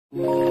Hi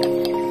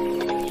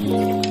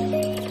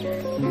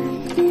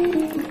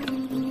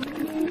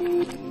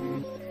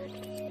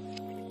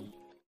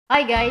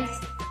guys!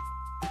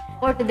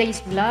 For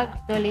today's vlog,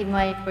 actually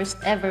my first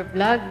ever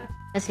vlog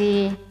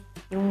kasi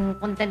yung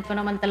content ko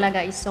naman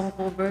talaga is song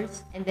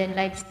covers and then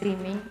live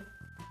streaming.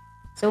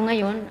 So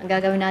ngayon, ang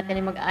gagawin natin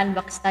ay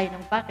mag-unbox tayo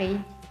ng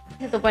package.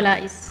 Ito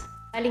pala is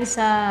galing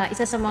sa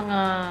isa sa mga,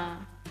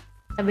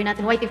 sabi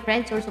natin, whitey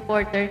friends or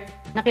supporter.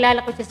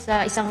 Nakilala ko siya sa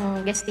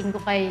isang guesting ko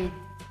kay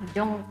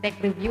Jong Tech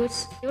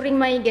Reviews. During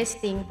my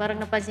guesting,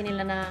 parang napansin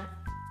nila na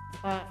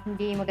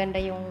hindi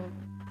maganda yung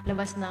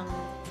labas ng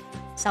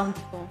sound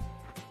ko.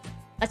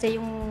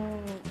 Kasi yung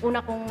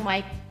una kong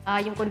mic,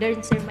 yung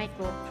condenser mic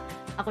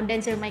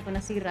ko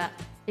nasira.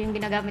 So yung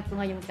ginagamit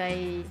ko ngayon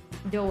kay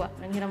Jowa,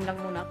 nanghiram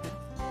lang muna ako.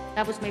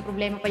 Tapos may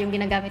problema pa yung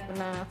ginagamit ko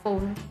na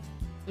phone.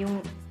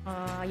 Yung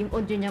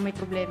audio niya may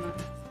problema.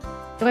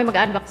 So ngayon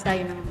mag-unbox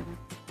tayo ng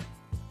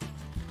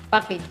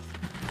package.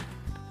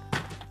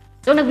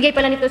 So nagbigay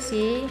pala nito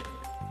si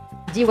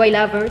GY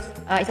Lovers,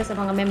 isa sa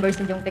mga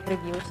members ng Jong Tech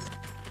Reviews.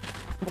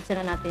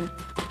 Buksan na natin.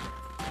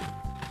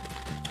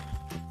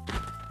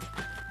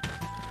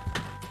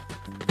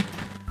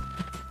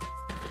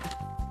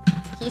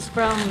 He's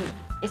from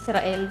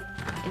Israel,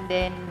 and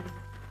then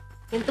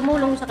yung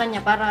tumulong sa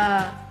kanya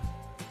para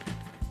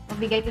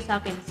magbigay ito sa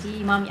akin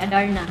si Mami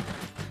Adarna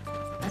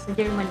nasa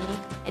Germany.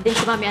 And then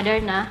si Mami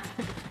Adarna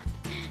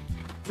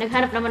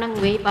naghanap naman ng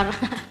way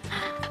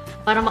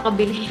para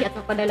makabili at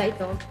mapadala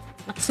ito.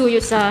 Nakisuyo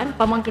sa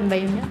pamangkin ba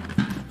yun niya?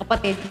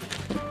 Kapatid.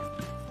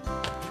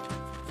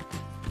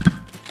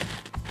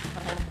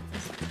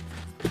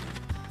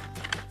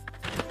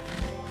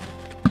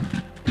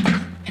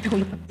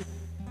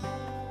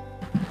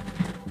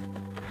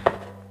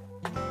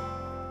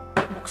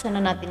 Buksan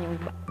na natin yung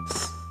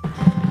box.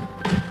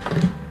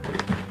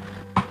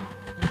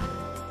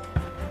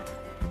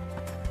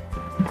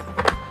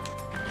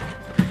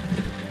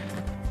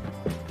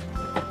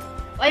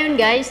 So, ayun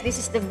guys,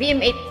 this is the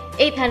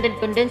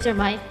BM-800 condenser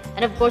mic,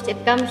 and of course it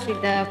comes with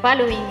the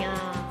following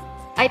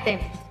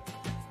items.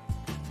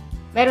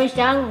 Meron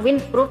siyang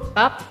windproof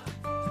cap,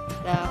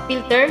 the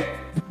filter,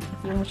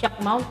 yung shock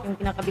mount, yung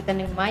kinakabitan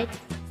ng mic,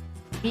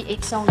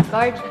 V8 sound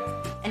card,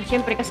 and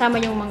syempre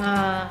kasama yung mga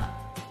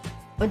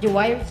audio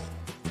wires,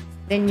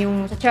 then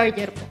yung sa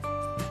charger po.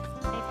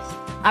 Next,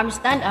 arm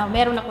stand.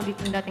 Meron ako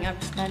dito yung dating arm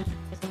stand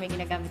kasi may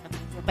ginagamit ako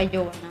yung kay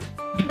Jowa na.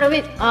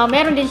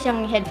 Meron din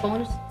siyang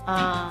headphones,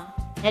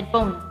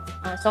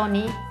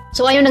 Sony.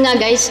 So ayun na nga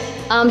guys,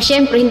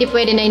 syempre hindi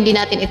pwede na hindi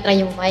natin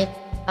itry yung mic.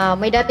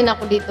 May dati na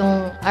ako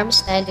ditong arm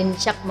stand and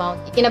shock mount.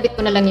 Ikinabit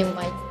ko na lang yung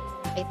mic.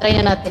 Okay, try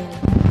na natin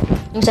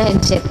yung sa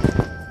headset.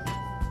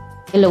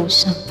 Hello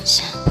sound.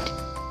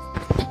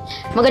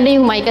 Maganda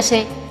yung mic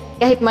kasi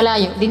kahit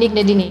malayo, dinig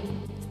na dinig.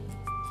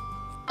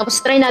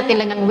 Tapos try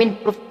natin lang ng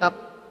windproof cap.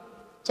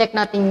 Check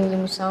natin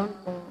yung sound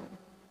kung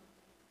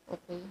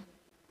okay.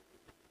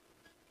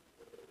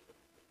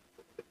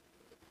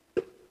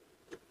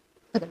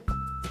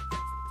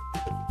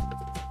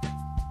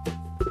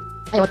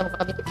 Ayaw ito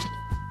magpakabit.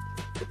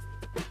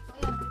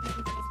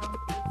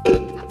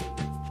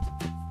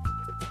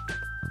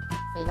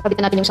 Okay,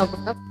 nakabitan natin yung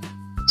soundproof cap.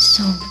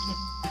 So,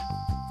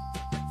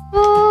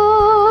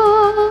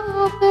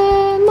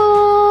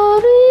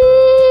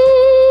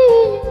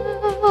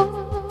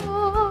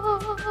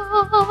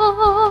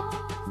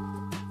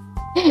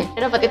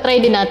 dapat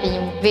i-try din natin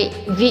yung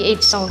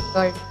V8 sound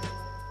card.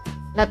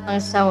 Lahat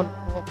ng sound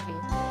okay.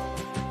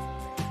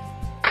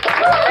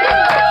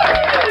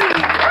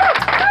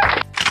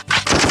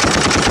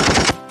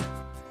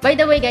 By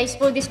the way guys,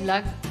 for this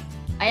vlog,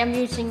 I am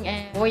using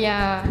a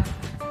Boya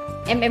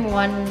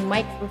MM1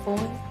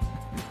 microphone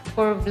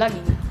for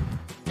vlogging.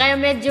 Kaya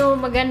medyo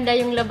maganda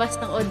yung labas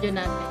ng audio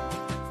natin.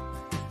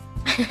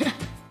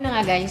 Yun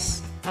nga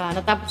guys,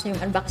 natapos na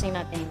yung unboxing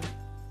natin.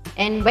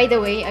 And by the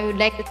way, I would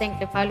like to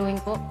thank the following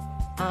po.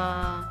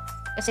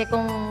 Kasi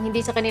kung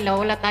hindi sa kanila,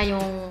 wala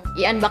tayong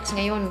i-unbox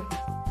ngayon.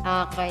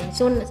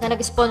 Soon, sa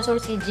nag-sponsor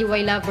si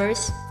GY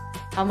Lovers,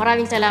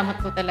 maraming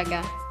salamat po talaga.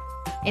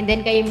 And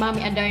then kay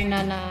Mami Adarna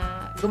na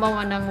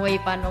gumawa ng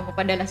way paano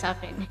mapadala sa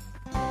akin.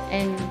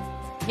 And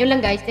yun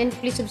lang guys, then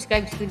please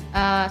subscribe to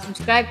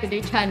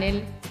their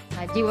channel,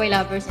 GY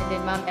Lovers and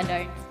then Mami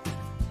Adarna.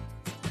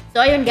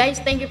 So ayun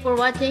guys, thank you for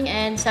watching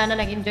and sana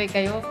nag-enjoy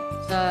kayo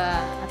sa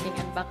ating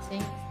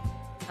unboxing.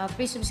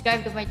 Please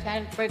subscribe to my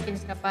channel,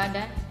 Perkins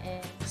Rapada,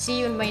 and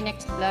see you in my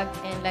next vlog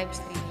and live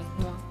streaming.